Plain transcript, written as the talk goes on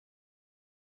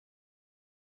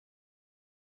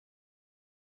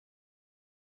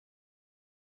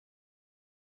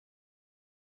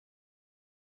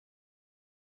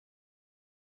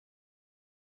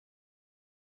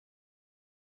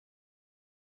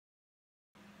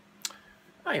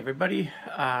Hi, everybody.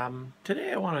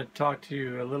 Today I want to talk to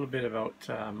you a little bit about,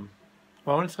 well,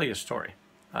 I want to tell you a story.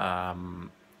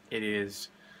 It is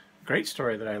a great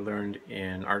story that I learned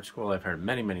in art school. I've heard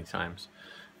many, many times.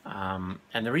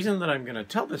 And the reason that I'm going to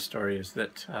tell this story is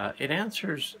that it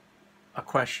answers a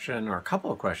question, or a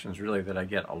couple of questions really, that I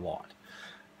get a lot.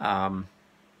 On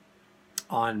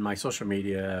my social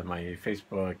media, my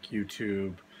Facebook,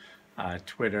 YouTube,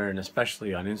 Twitter, and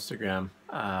especially on Instagram,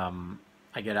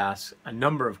 I get asked a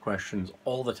number of questions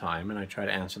all the time, and I try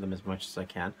to answer them as much as I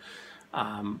can.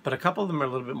 But a couple of them are a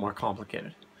little bit more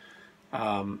complicated.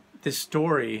 This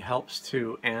story helps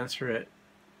to answer it,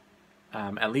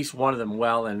 at least one of them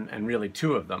well, and really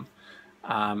two of them,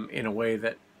 in a way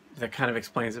that kind of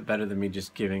explains it better than me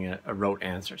just giving a rote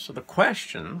answer. So the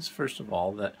questions, first of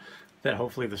all, that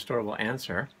hopefully the story will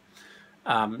answer.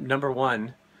 Number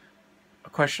one, a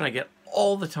question I get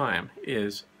all the time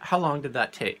is, how long did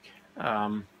that take?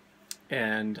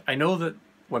 And I know that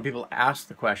when people ask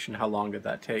the question, how long did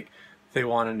that take, they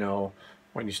want to know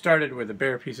when you started with a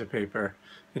bare piece of paper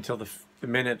until the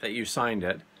minute that you signed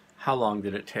it, how long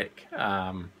did it take?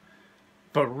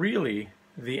 But really,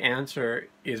 the answer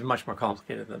is much more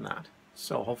complicated than that.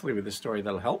 So hopefully with this story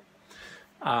that'll help.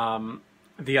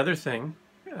 The other thing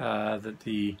that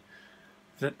the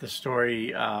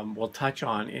story will touch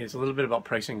on is a little bit about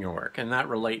pricing your work, and that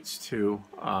relates to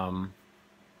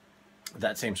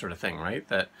that same sort of thing, right?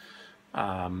 That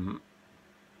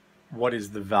what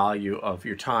is the value of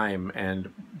your time,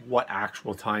 and what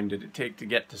actual time did it take to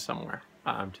get to somewhere,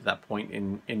 to that point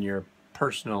in your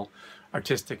personal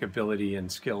artistic ability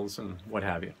and skills and what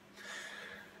have you.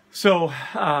 So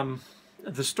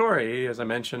the story, as I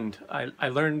mentioned, I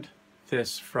learned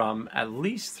this from at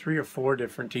least 3 or 4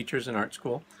 different teachers in art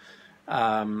school.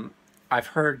 I've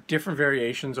heard different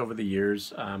variations over the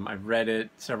years. I've read it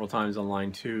several times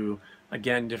online too.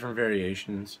 Again, different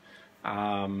variations.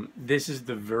 This is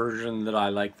the version that I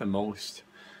like the most.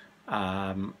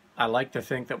 I like to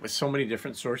think that with so many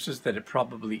different sources that it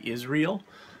probably is real,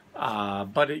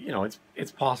 but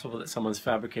it's possible that someone's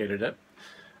fabricated it.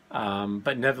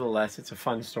 But nevertheless, it's a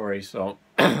fun story. So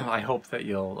I hope that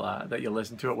you'll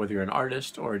listen to it, whether you're an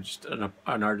artist or just an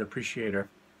art appreciator.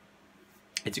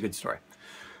 It's a good story.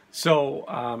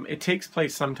 So it takes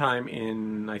place sometime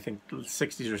in, I think,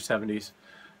 60s or 70s,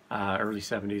 early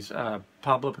 70s.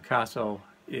 Pablo Picasso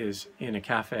is in a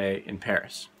cafe in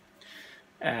Paris,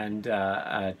 and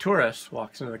a tourist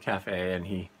walks into the cafe, and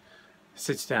he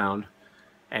sits down,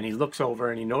 and he looks over,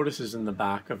 and he notices in the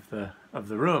back of the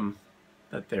room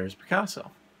that there's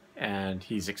Picasso, and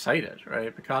he's excited,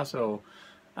 right? Picasso,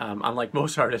 unlike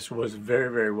most artists, was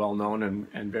very, very well known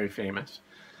and very famous.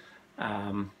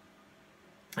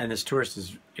 And this tourist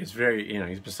is very,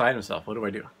 he's beside himself. What do I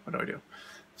do? What do I do?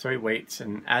 So he waits,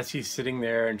 and as he's sitting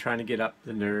there and trying to get up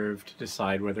the nerve to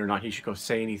decide whether or not he should go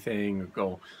say anything or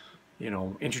go,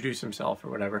 introduce himself or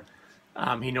whatever,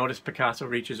 he noticed Picasso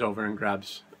reaches over and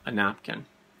grabs a napkin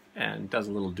and does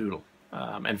a little doodle.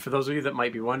 And for those of you that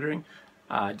might be wondering,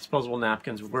 disposable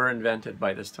napkins were invented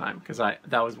by this time, because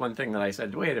that was one thing that I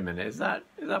said, wait a minute, is that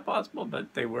possible?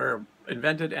 But they were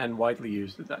invented and widely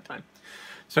used at that time.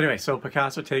 So anyway, so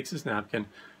Picasso takes his napkin,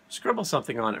 scribbles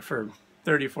something on it for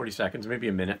 30 or 40 seconds, maybe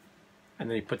a minute, and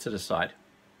then he puts it aside.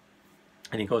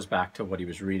 And he goes back to what he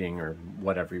was reading or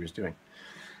whatever he was doing.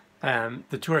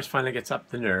 The tourist finally gets up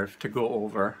the nerve to go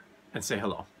over and say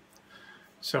hello.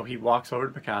 So he walks over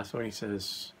to Picasso and he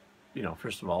says,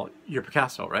 first of all, you're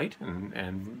Picasso, right?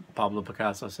 And Pablo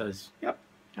Picasso says, yep,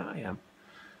 yeah, I am.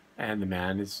 And the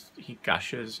man he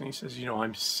gushes and he says,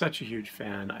 I'm such a huge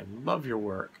fan. I love your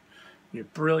work. You're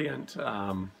brilliant.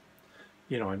 I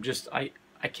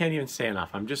can't even say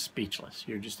enough. I'm just speechless.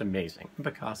 You're just amazing. And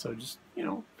Picasso just,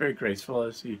 very graceful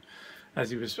as he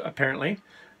was apparently,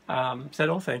 said,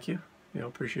 oh, thank you.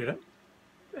 Appreciate it.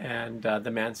 And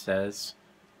the man says,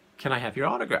 can I have your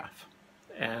autograph?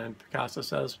 And Picasso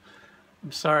says,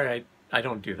 I'm sorry, I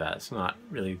don't do that. It's not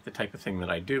really the type of thing that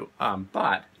I do.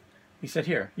 But he said,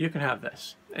 here, you can have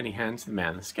this. And he hands the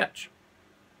man the sketch.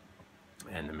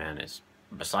 And the man is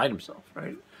beside himself,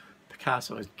 right?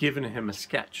 Picasso has given him a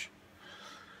sketch.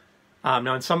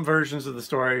 Now, in some versions of the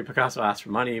story, Picasso asks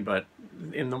for money, but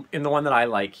in the one that I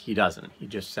like, he doesn't. He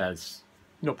just says,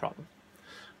 no problem.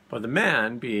 But the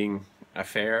man, being a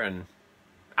fair and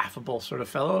affable sort of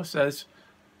fellow, says,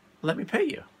 let me pay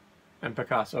you. And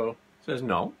Picasso says,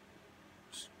 no,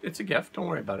 it's a gift, don't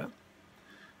worry about it.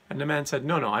 And the man said,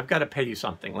 no, I've got to pay you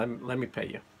something, let me pay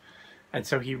you. And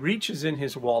so he reaches in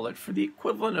his wallet for the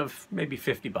equivalent of maybe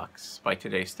 $50 by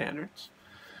today's standards.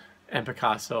 And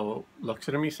Picasso looks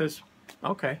at him, he says,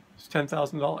 okay, it's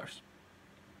 $10,000.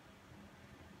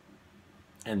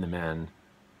 And the man,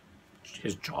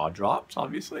 his jaw drops,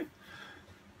 obviously.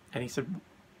 And he said,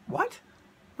 what?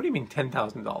 What do you mean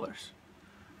 $10,000?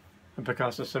 And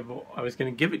Picasso said, well, I was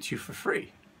going to give it to you for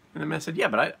free. And the man said, yeah,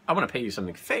 but I want to pay you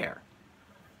something fair.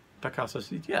 Picasso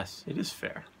said, yes, it is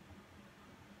fair.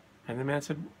 And the man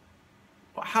said,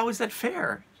 well, how is that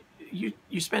fair? You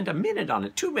spent a minute on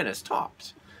it, 2 minutes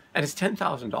tops, and it's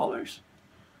 $10,000?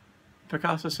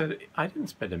 Picasso said, I didn't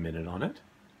spend a minute on it.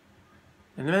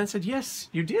 And the man said, yes,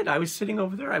 you did. I was sitting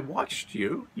over there. I watched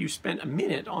you. You spent a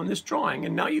minute on this drawing,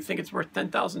 and now you think it's worth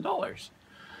 $10,000.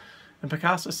 And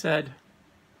Picasso said,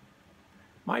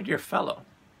 my dear fellow,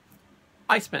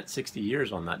 I spent 60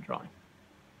 years on that drawing.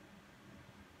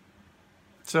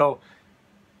 So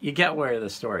you get where the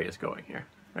story is going here,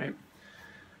 right?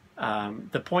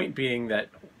 The point being that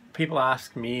people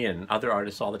ask me and other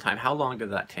artists all the time, how long did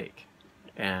that take?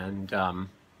 And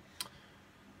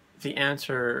the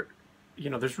answer,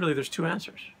 there's two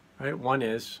answers, right? One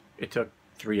is it took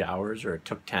 3 hours, or it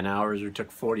took 10 hours, or it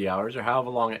took 40 hours, or however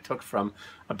long it took from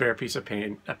a bare piece of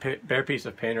paint,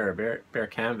 or a bare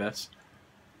canvas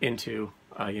into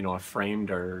a framed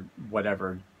or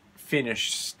whatever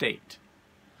finished state.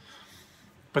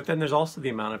 But then there's also the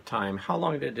amount of time. How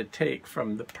long did it take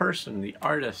from the person, the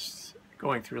artist,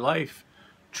 going through life,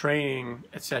 training,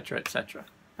 etc.,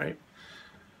 right?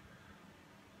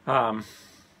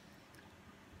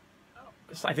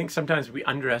 So I think sometimes we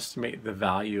underestimate the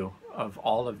value of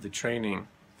all of the training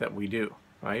that we do,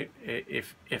 right?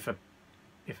 If a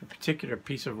particular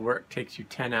piece of work takes you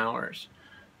 10 hours,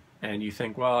 and you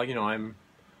think, well,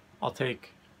 I'll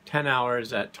take 10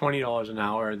 hours at $20 an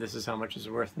hour. This is how much it's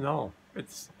worth. No,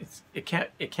 it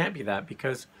can't be that,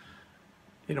 because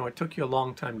it took you a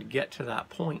long time to get to that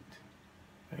point,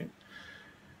 right?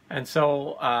 And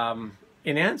so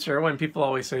in answer, when people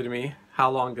always say to me, how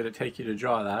long did it take you to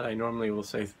draw that? I normally will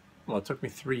say, well, it took me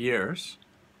 3 years.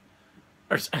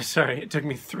 Or sorry, it took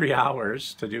me 3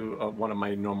 hours to do one of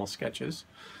my normal sketches,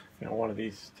 one of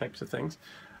these types of things.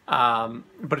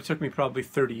 But it took me probably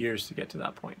 30 years to get to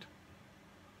that point.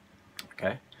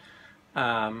 Okay.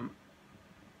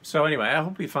 So anyway, I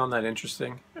hope you found that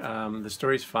interesting. The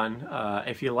story's fun.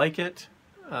 If you like it,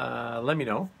 let me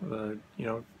know.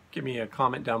 Give me a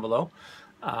comment down below,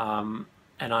 and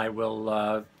I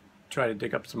will try to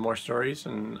dig up some more stories.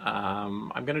 And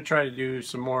I'm going to try to do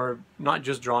some more, not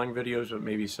just drawing videos, but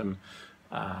maybe some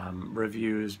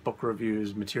reviews, book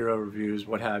reviews, material reviews,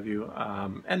 what have you.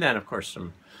 And then, of course,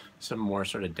 some more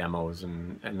sort of demos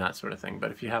and that sort of thing.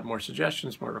 But if you have more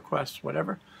suggestions, more requests,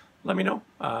 whatever, let me know.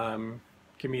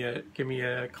 Give me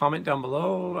a comment down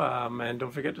below, and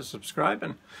don't forget to subscribe,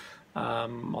 and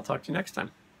I'll talk to you next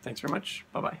time. Thanks very much.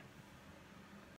 Bye-bye.